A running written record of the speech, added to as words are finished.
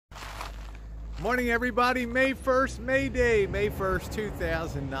Morning, everybody. May 1st, May Day, May 1st,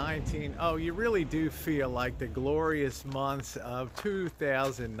 2019. Oh, you really do feel like the glorious months of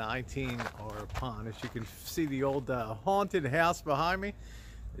 2019 are upon us. You can see the old haunted house behind me.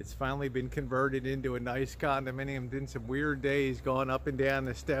 It's finally been converted into a nice condominium. Been some weird days going up and down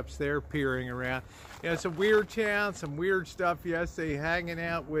the steps there, peering around. You know, some weird town, some weird stuff yesterday, hanging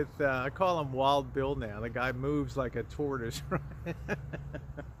out with, I call him Wild Bill now. The guy moves like a tortoise, right?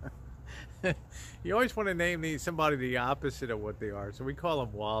 You always want to name somebody the opposite of what they are, so we call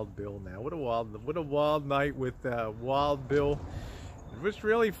him Wild Bill now. What a wild night with Wild Bill. It was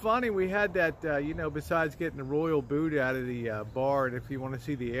really funny. We had that, you know, besides getting the royal boot out of the bar, and if you want to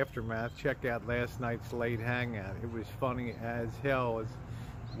see the aftermath, check out last night's late hangout. It was funny as hell. As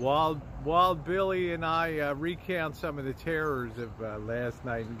Wild Billy and I recount some of the terrors of last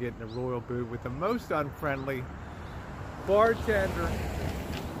night and getting the royal boot with the most unfriendly bartender.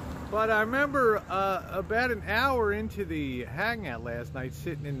 But I remember about an hour into the hangout last night,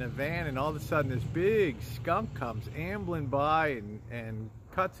 sitting in the van, and all of a sudden this big skunk comes ambling by and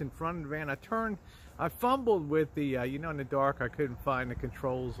cuts in front of the van. I fumbled with the, you know, in the dark I couldn't find the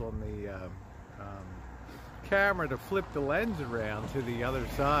controls on the camera to flip the lens around to the other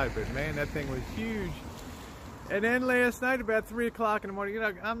side, but man, that thing was huge. And then last night about 3 o'clock in the morning, you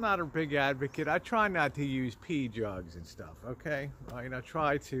know, I'm not a big advocate. I try not to use pee jugs and stuff, okay? You know,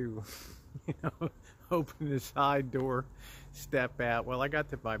 try to, you know, open the side door, step out. Well, I got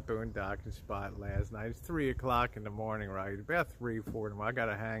to my boondocking spot last night. It's 3 o'clock in the morning, right? About 3, 4 in the morning. I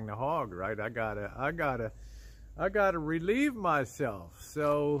gotta hang the hog, right? I gotta relieve myself.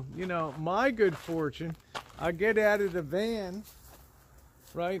 So, you know, my good fortune, I get out of the van,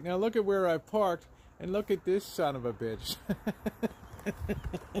 right? Now look at where I parked. And look at this son of a bitch.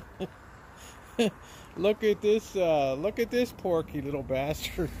 Look at this porky little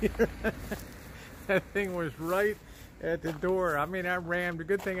bastard here. That thing was right at the door. I mean, I rammed. The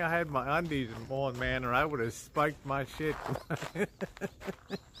good thing I had my undies on, man, or I would have spiked my shit.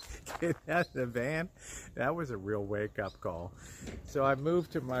 Get out of the van. That was a real wake-up call. So I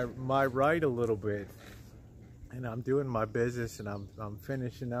moved to my right a little bit. And I'm doing my business, and I'm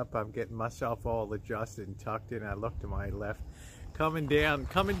finishing up. I'm getting myself all adjusted and tucked in. I look to my left. Coming down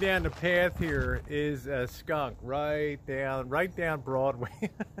the path here is a skunk right down Broadway.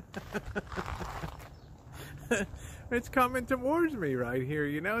 It's coming towards me right here,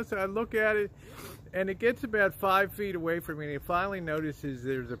 you know. So I look at it, and it gets about 5 feet away from me, and it finally notices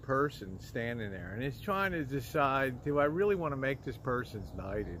there's a person standing there, and it's trying to decide, do I really want to make this person's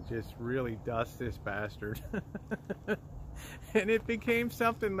night and just really dust this bastard? And it became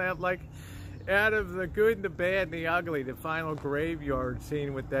something that, like, out of the good and the bad and the ugly, the final graveyard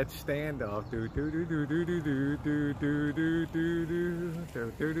scene with that standoff. Do do do do do do do do do do do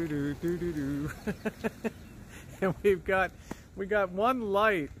do do do do do. And we got one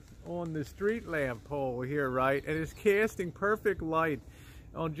light on the street lamp pole here, right? And it's casting perfect light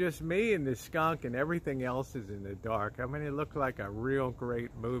on just me and the skunk, and everything else is in the dark. I mean, it looked like a real great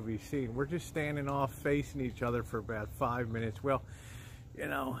movie scene. We're just standing off facing each other for about 5 minutes. Well, you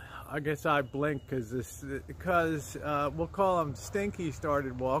know, I guess I blinked because we'll call him Stinky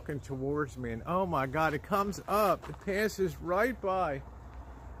started walking towards me, and oh my God, it comes up, it passes right by,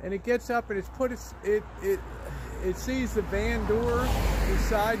 and it gets up and it sees the van door, the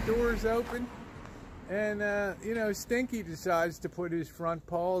side doors open, and you know, Stinky decides to put his front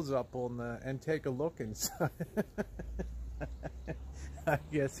paws up on and take a look inside. I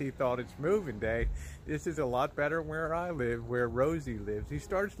guess he thought it's moving day. This is a lot better where I live, where Rosie lives. He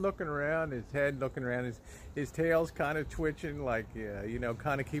starts looking around, his head looking around, his tail's kind of twitching, like, you know,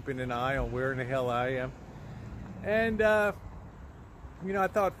 kind of keeping an eye on where in the hell I am. And, you know, I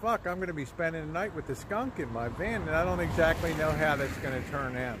thought, fuck, I'm going to be spending the night with the skunk in my van, and I don't exactly know how that's going to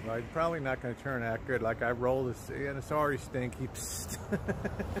turn out, right? Probably not going to turn out good. Like, I roll this, you know, sorry, Stinky.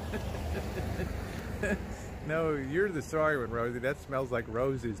 No, you're the sorry one, Rosie. That smells like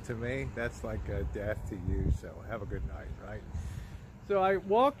roses to me. That's like death to you, so have a good night, right? So I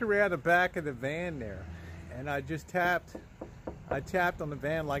walked around the back of the van there, and I just tapped on the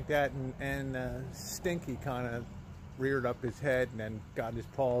van like that, and Stinky kind of reared up his head and then got his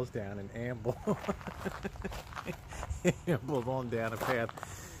paws down and ambled on down a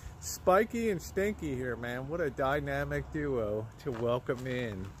path. Spiky and Stinky here, man. What a dynamic duo to welcome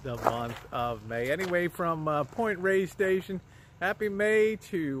in the month of May. Anyway, from Point Reyes Station, happy May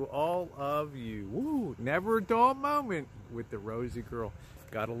to all of you. Woo, never a dull moment with the Rosie girl.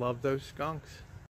 Gotta love those skunks.